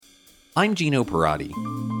I'm Gino Parati,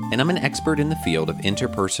 and I'm an expert in the field of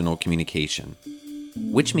interpersonal communication,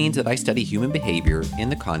 which means that I study human behavior in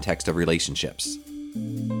the context of relationships.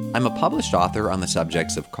 I'm a published author on the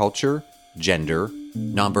subjects of culture, gender,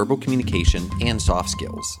 nonverbal communication, and soft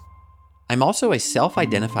skills. I'm also a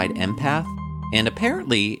self-identified empath and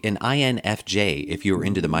apparently an INFJ if you're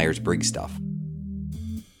into the Myers-Briggs stuff.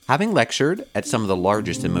 Having lectured at some of the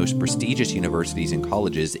largest and most prestigious universities and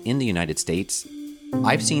colleges in the United States,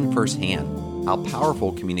 I've seen firsthand how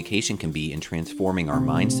powerful communication can be in transforming our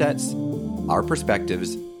mindsets, our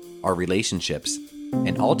perspectives, our relationships,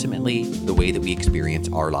 and ultimately the way that we experience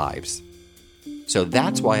our lives. So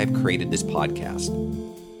that's why I've created this podcast,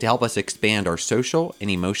 to help us expand our social and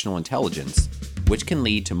emotional intelligence, which can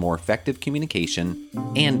lead to more effective communication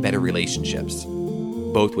and better relationships,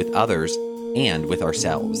 both with others and with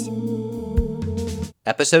ourselves.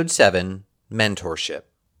 Episode 7, Mentorship.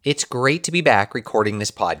 It's great to be back recording this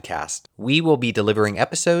podcast. We will be delivering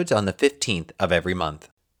episodes on the 15th of every month.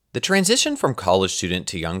 The transition from college student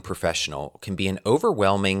to young professional can be an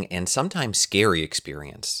overwhelming and sometimes scary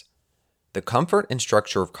experience. The comfort and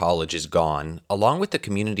structure of college is gone, along with the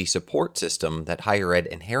community support system that higher ed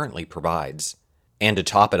inherently provides. And to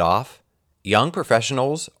top it off, young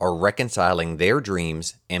professionals are reconciling their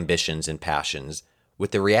dreams, ambitions, and passions with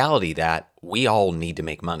the reality that we all need to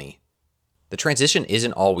make money. The transition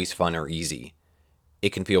isn't always fun or easy. It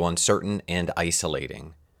can feel uncertain and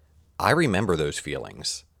isolating. I remember those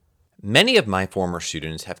feelings. Many of my former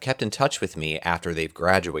students have kept in touch with me after they've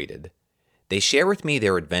graduated. They share with me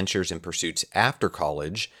their adventures and pursuits after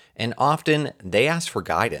college, and often they ask for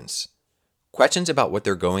guidance. Questions about what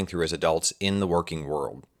they're going through as adults in the working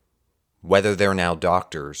world. Whether they're now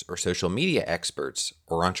doctors or social media experts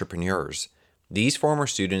or entrepreneurs, these former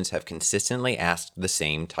students have consistently asked the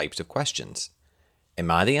same types of questions. Am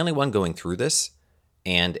I the only one going through this?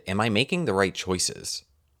 And am I making the right choices?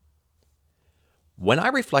 When I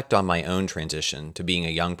reflect on my own transition to being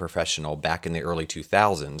a young professional back in the early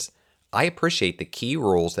 2000s, I appreciate the key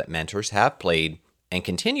roles that mentors have played and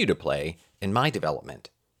continue to play in my development.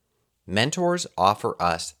 Mentors offer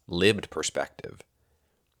us lived perspective.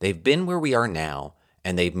 They've been where we are now,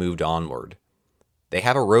 and they've moved onward. They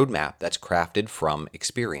have a roadmap that's crafted from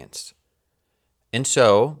experience. And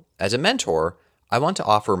so, as a mentor, I want to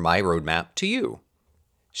offer my roadmap to you.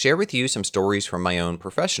 Share with you some stories from my own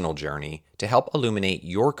professional journey to help illuminate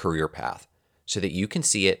your career path so that you can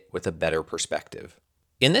see it with a better perspective.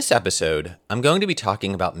 In this episode, I'm going to be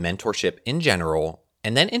talking about mentorship in general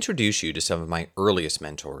and then introduce you to some of my earliest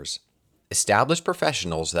mentors, established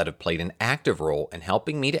professionals that have played an active role in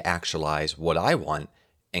helping me to actualize what I want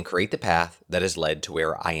and create the path that has led to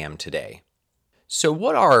where I am today. So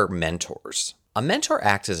what are mentors? A mentor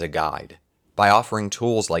acts as a guide by offering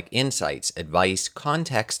tools like insights, advice,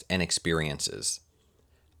 context, and experiences.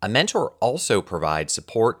 A mentor also provides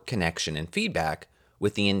support, connection, and feedback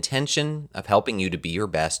with the intention of helping you to be your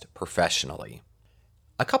best professionally.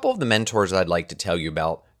 A couple of the mentors I'd like to tell you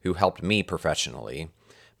about who helped me professionally.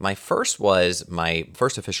 My first was my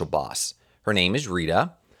first official boss. Her name is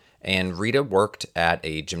Rita. And Rita worked at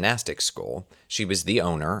a gymnastics school. She was the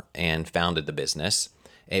owner and founded the business.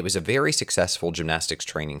 It was a very successful gymnastics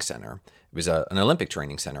training center. It was an Olympic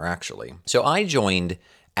training center, actually. So I joined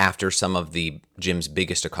after some of the gym's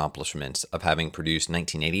biggest accomplishments of having produced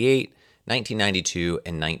 1988, 1992,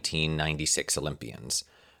 and 1996 Olympians.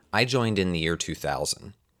 I joined in the year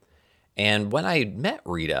 2000. And when I met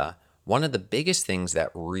Rita, one of the biggest things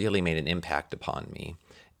that really made an impact upon me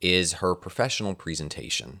is her professional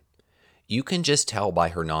presentation. You can just tell by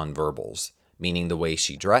her nonverbals, meaning the way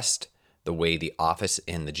she dressed, the way the office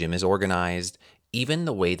in the gym is organized, even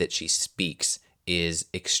the way that she speaks is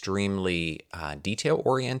extremely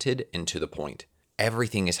detail-oriented and to the point.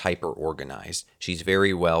 Everything is hyper-organized. She's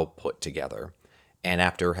very well put together. And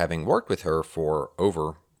after having worked with her for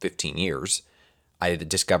over 15 years, I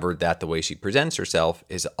discovered that the way she presents herself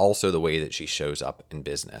is also the way that she shows up in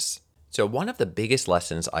business. So one of the biggest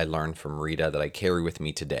lessons I learned from Rita that I carry with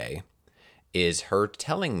me today is her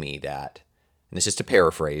telling me that, and this is to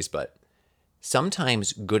paraphrase, but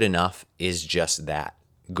sometimes good enough is just that,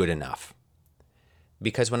 good enough.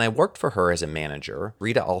 Because when I worked for her as a manager,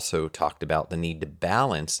 Rita also talked about the need to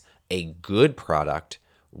balance a good product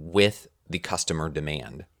with the customer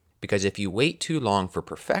demand. Because if you wait too long for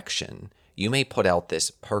perfection, you may put out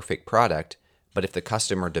this perfect product, but if the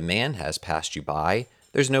customer demand has passed you by,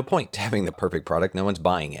 there's no point to having the perfect product. No one's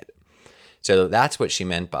buying it. So that's what she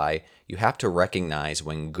meant by you have to recognize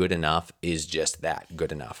when good enough is just that,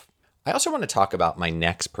 good enough. I also want to talk about my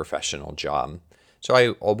next professional job. So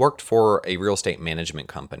I worked for a real estate management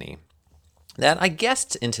company. that I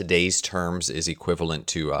guess in today's terms is equivalent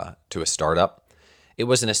to a startup. It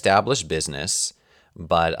was an established business,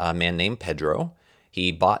 but a man named Pedro,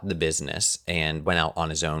 he bought the business and went out on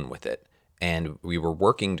his own with it. And we were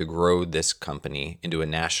working to grow this company into a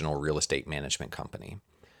national real estate management company.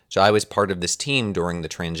 So I was part of this team during the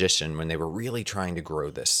transition when they were really trying to grow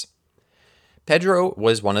this. Pedro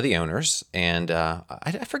was one of the owners, and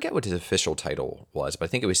I forget what his official title was, but I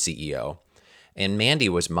think it was CEO. And Mandy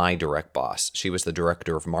was my direct boss. She was the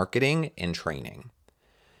director of marketing and training.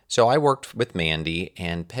 So I worked with Mandy,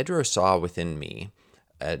 and Pedro saw within me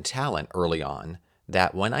a talent early on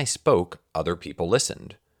that when I spoke, other people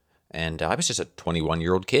listened. And I was just a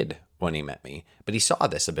 21-year-old kid when he met me, but he saw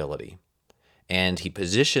this ability. And he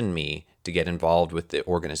positioned me to get involved with the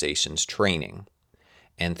organization's training.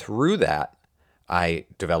 And through that, I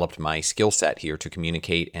developed my skill set here to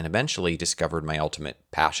communicate and eventually discovered my ultimate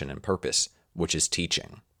passion and purpose, which is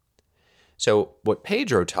teaching. So what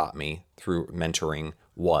Pedro taught me through mentoring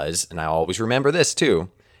was, and I always remember this too,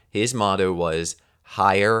 his motto was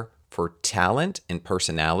hire for talent and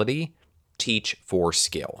personality, teach for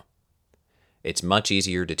skill. It's much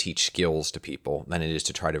easier to teach skills to people than it is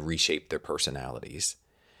to try to reshape their personalities.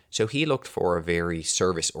 So he looked for a very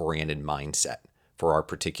service-oriented mindset for our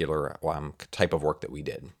particular type of work that we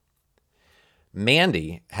did.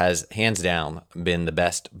 Mandy has hands down been the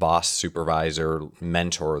best boss, supervisor,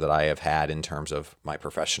 mentor that I have had in terms of my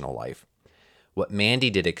professional life. What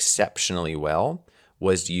Mandy did exceptionally well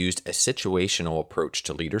was used a situational approach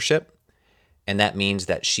to leadership, and that means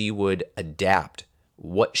that she would adapt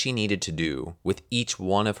what she needed to do with each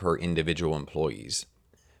one of her individual employees,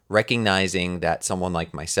 recognizing that someone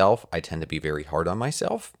like myself, I tend to be very hard on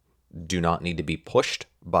myself, do not need to be pushed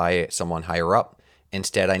by someone higher up.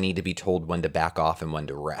 Instead, I need to be told when to back off and when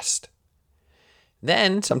to rest.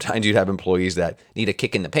 Then sometimes you'd have employees that need a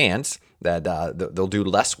kick in the pants, that they'll do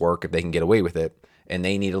less work if they can get away with it, and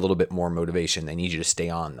they need a little bit more motivation. They need you to stay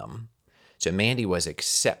on them. So Mandy was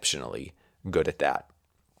exceptionally good at that.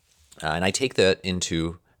 And I take that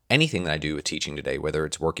into anything that I do with teaching today, whether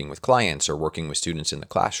it's working with clients or working with students in the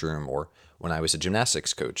classroom, or when I was a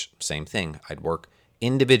gymnastics coach, same thing. I'd work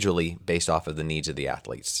individually based off of the needs of the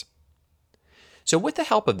athletes. So with the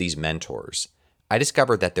help of these mentors, I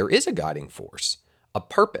discovered that there is a guiding force, a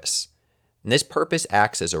purpose. And this purpose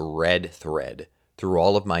acts as a red thread through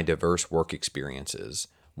all of my diverse work experiences,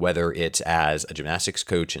 whether it's as a gymnastics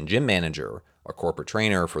coach and gym manager, a corporate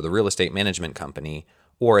trainer for the real estate management company,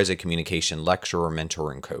 or as a communication lecturer,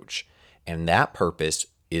 mentor, and coach. And that purpose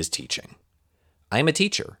is teaching. I am a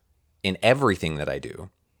teacher in everything that I do.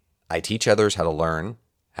 I teach others how to learn,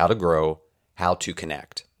 how to grow, how to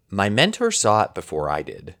connect. My mentor saw it before I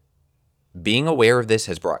did. Being aware of this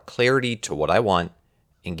has brought clarity to what I want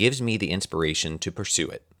and gives me the inspiration to pursue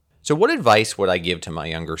it. So what advice would I give to my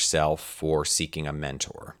younger self for seeking a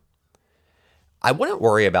mentor? I wouldn't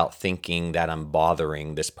worry about thinking that I'm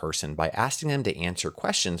bothering this person by asking them to answer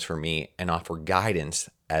questions for me and offer guidance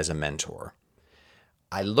as a mentor.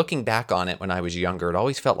 Looking back on it when I was younger, it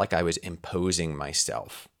always felt like I was imposing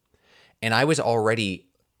myself. And I was already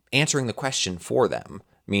answering the question for them,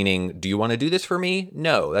 meaning, do you want to do this for me?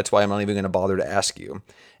 No, that's why I'm not even going to bother to ask you.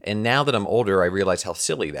 And now that I'm older, I realize how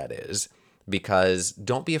silly that is, because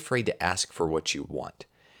don't be afraid to ask for what you want.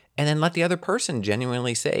 And then let the other person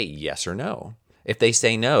genuinely say yes or no. If they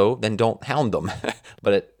say no, then don't hound them.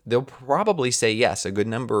 But they'll probably say yes. A good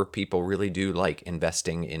number of people really do like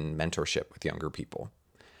investing in mentorship with younger people.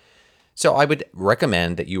 So I would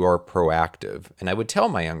recommend that you are proactive. And I would tell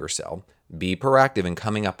my younger self, be proactive in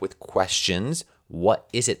coming up with questions. What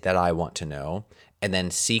is it that I want to know? And then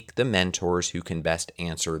seek the mentors who can best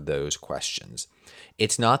answer those questions.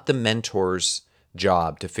 It's not the mentor's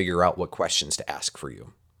job to figure out what questions to ask for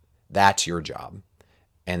you. That's your job.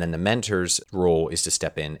 And then the mentor's role is to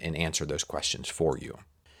step in and answer those questions for you.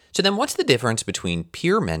 So then what's the difference between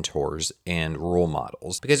peer mentors and role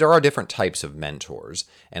models? Because there are different types of mentors.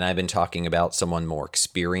 And I've been talking about someone more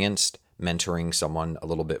experienced, mentoring someone a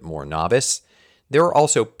little bit more novice. There are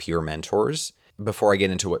also peer mentors. Before I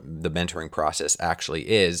get into what the mentoring process actually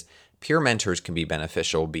is, peer mentors can be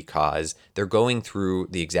beneficial because they're going through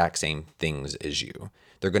the exact same things as you.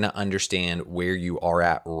 They're going to understand where you are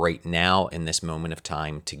at right now in this moment of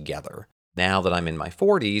time together. Now that I'm in my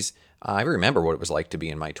 40s, I remember what it was like to be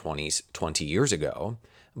in my 20s 20 years ago.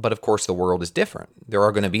 But of course, the world is different. There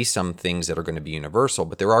are going to be some things that are going to be universal,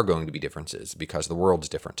 but there are going to be differences because the world is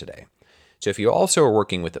different today. So if you also are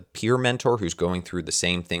working with a peer mentor who's going through the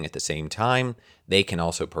same thing at the same time, they can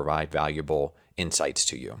also provide valuable insights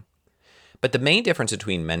to you. But the main difference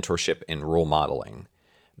between mentorship and role modeling,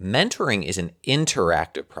 mentoring is an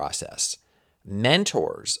interactive process.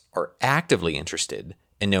 Mentors are actively interested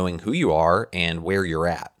in knowing who you are and where you're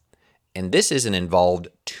at. And this is an involved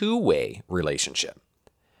two-way relationship.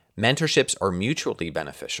 Mentorships are mutually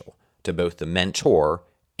beneficial to both the mentor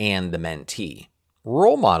and the mentee.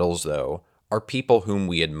 Role models, though, are people whom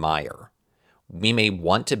we admire. We may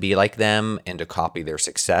want to be like them and to copy their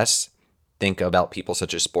success. Think about people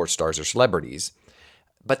such as sports stars or celebrities.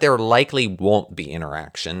 But there likely won't be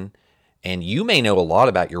interaction, and you may know a lot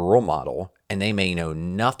about your role model, and they may know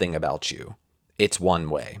nothing about you. It's one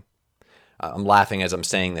way. I'm laughing as I'm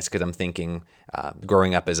saying this because I'm thinking,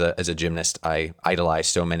 growing up as a gymnast, I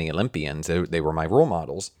idolized so many Olympians. They were my role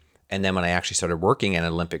models. And then when I actually started working at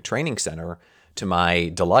an Olympic training center, to my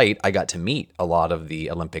delight, I got to meet a lot of the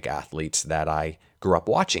Olympic athletes that I grew up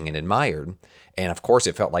watching and admired. And of course,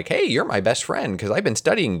 it felt like, hey, you're my best friend because I've been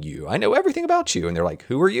studying you. I know everything about you. And they're like,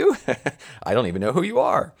 who are you? I don't even know who you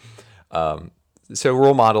are. So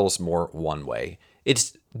role models, more one way.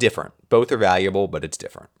 It's different. Both are valuable, but it's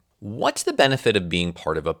different. What's the benefit of being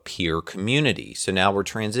part of a peer community? So now we're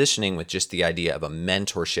transitioning with just the idea of a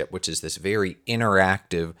mentorship, which is this very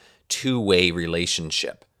interactive two-way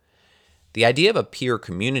relationship. The idea of a peer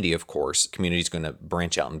community, of course, community is going to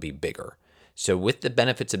branch out and be bigger. So with the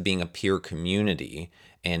benefits of being a peer community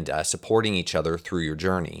and supporting each other through your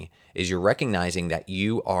journey is you're recognizing that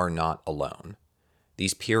you are not alone.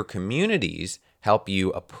 These peer communities help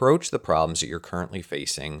you approach the problems that you're currently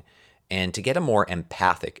facing and to get a more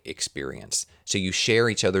empathic experience. So you share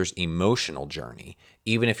each other's emotional journey.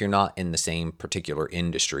 Even if you're not in the same particular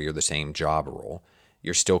industry or the same job role,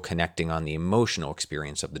 you're still connecting on the emotional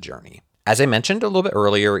experience of the journey. As I mentioned a little bit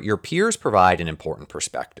earlier, your peers provide an important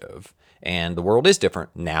perspective. And the world is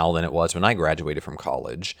different now than it was when I graduated from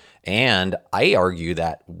college. And I argue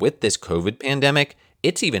that with this COVID pandemic,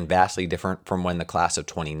 it's even vastly different from when the class of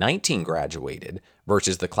 2019 graduated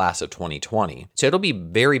versus the class of 2020. So it'll be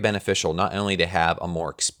very beneficial not only to have a more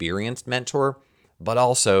experienced mentor, but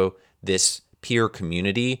also this peer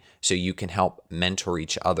community so you can help mentor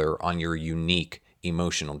each other on your unique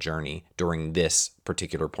emotional journey during this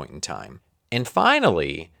particular point in time. And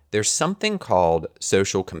finally, there's something called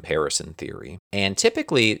social comparison theory. And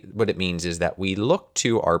typically what it means is that we look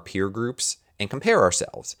to our peer groups and compare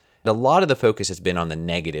ourselves. A lot of the focus has been on the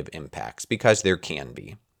negative impacts because there can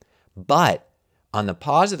be. But on the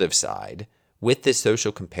positive side, with this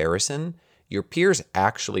social comparison, your peers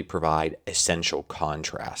actually provide essential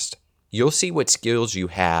contrast. You'll see what skills you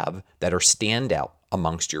have that are standout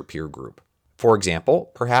amongst your peer group. For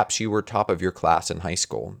example, perhaps you were top of your class in high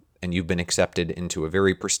school and you've been accepted into a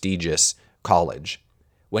very prestigious college.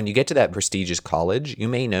 When you get to that prestigious college, you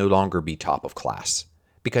may no longer be top of class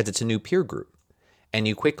because it's a new peer group. And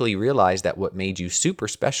you quickly realize that what made you super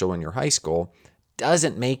special in your high school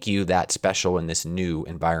doesn't make you that special in this new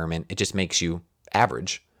environment. It just makes you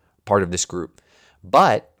average, part of this group.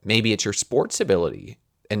 But maybe it's your sports ability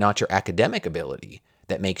and not your academic ability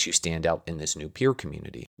that makes you stand out in this new peer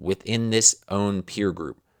community. Within this own peer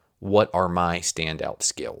group, what are my standout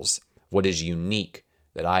skills? What is unique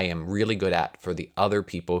that I am really good at for the other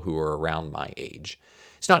people who are around my age?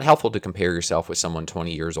 It's not helpful to compare yourself with someone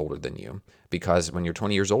 20 years older than you because when you're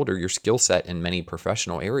 20 years older, your skill set in many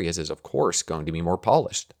professional areas is, of course, going to be more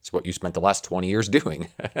polished. It's what you spent the last 20 years doing.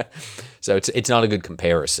 So it's not a good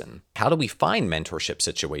comparison. How do we find mentorship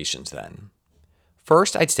situations then?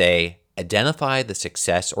 First, I'd say identify the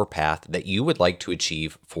success or path that you would like to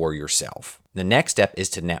achieve for yourself. The next step is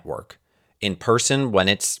to network in person when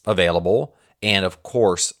it's available and, of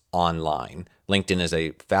course, online. LinkedIn is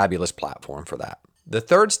a fabulous platform for that. The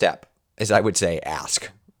third step is, I would say,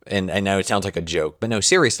 ask. And I know it sounds like a joke, but no,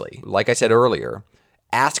 seriously, like I said earlier,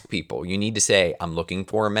 ask people. You need to say, I'm looking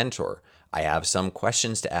for a mentor. I have some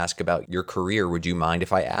questions to ask about your career. Would you mind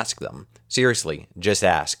if I ask them? Seriously, just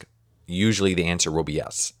ask. Usually the answer will be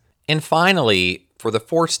yes. And finally, for the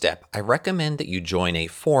fourth step, I recommend that you join a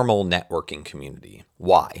formal networking community.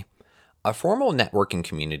 Why? A formal networking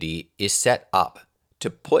community is set up to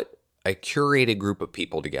put a curated group of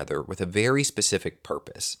people together with a very specific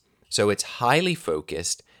purpose. So it's highly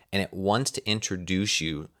focused and it wants to introduce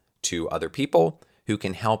you to other people who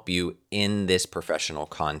can help you in this professional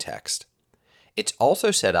context. It's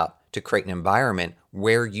also set up to create an environment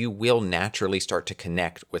where you will naturally start to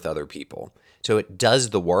connect with other people. So it does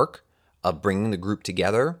the work of bringing the group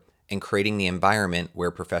together and creating the environment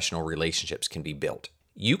where professional relationships can be built.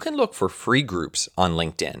 You can look for free groups on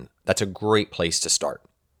LinkedIn. That's a great place to start.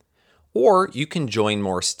 Or you can join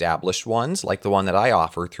more established ones like the one that I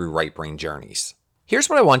offer through Right Brain Journeys. Here's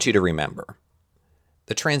what I want you to remember.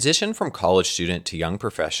 The transition from college student to young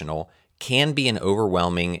professional can be an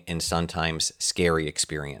overwhelming and sometimes scary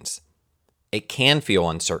experience. it can feel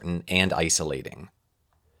uncertain and isolating.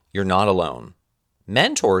 You're not alone.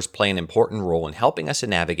 Mentors play an important role in helping us to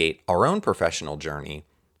navigate our own professional journey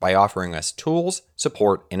by offering us tools,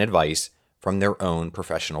 support, and advice from their own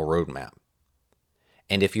professional roadmap.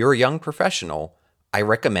 And if you're a young professional, I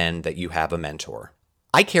recommend that you have a mentor.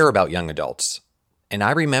 I care about young adults, and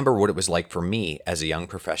I remember what it was like for me as a young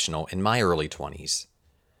professional in my early 20s.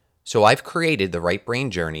 So I've created the Right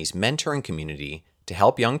Brain Journeys mentoring community to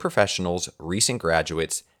help young professionals, recent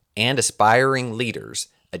graduates, and aspiring leaders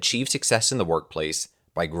achieve success in the workplace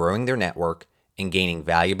by growing their network and gaining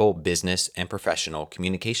valuable business and professional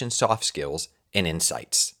communication soft skills and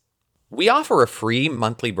insights. We offer a free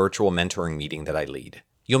monthly virtual mentoring meeting that I lead.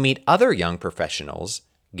 You'll meet other young professionals,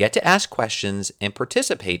 get to ask questions, and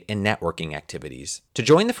participate in networking activities. To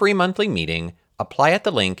join the free monthly meeting, apply at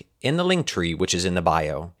the link in the link tree, which is in the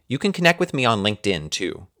bio. You can connect with me on LinkedIn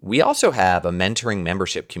too. We also have a mentoring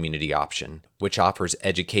membership community option, which offers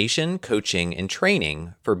education, coaching, and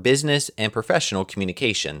training for business and professional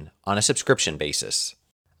communication on a subscription basis.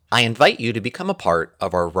 I invite you to become a part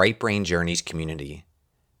of our Right Brain Journeys community.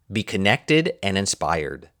 Be connected and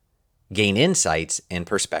inspired. Gain insights and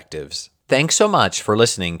perspectives. Thanks so much for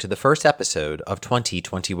listening to the first episode of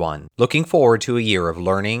 2021. Looking forward to a year of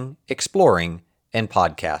learning, exploring, and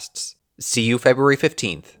podcasts. See you February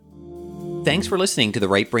 15th. Thanks for listening to the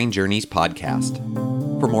Right Brain Journeys podcast.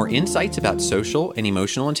 For more insights about social and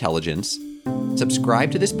emotional intelligence,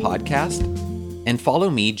 subscribe to this podcast and follow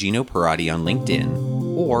me, Gino Parati, on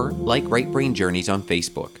LinkedIn or like Right Brain Journeys on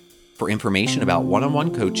Facebook for information about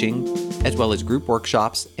one-on-one coaching as well as group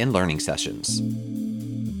workshops and learning sessions.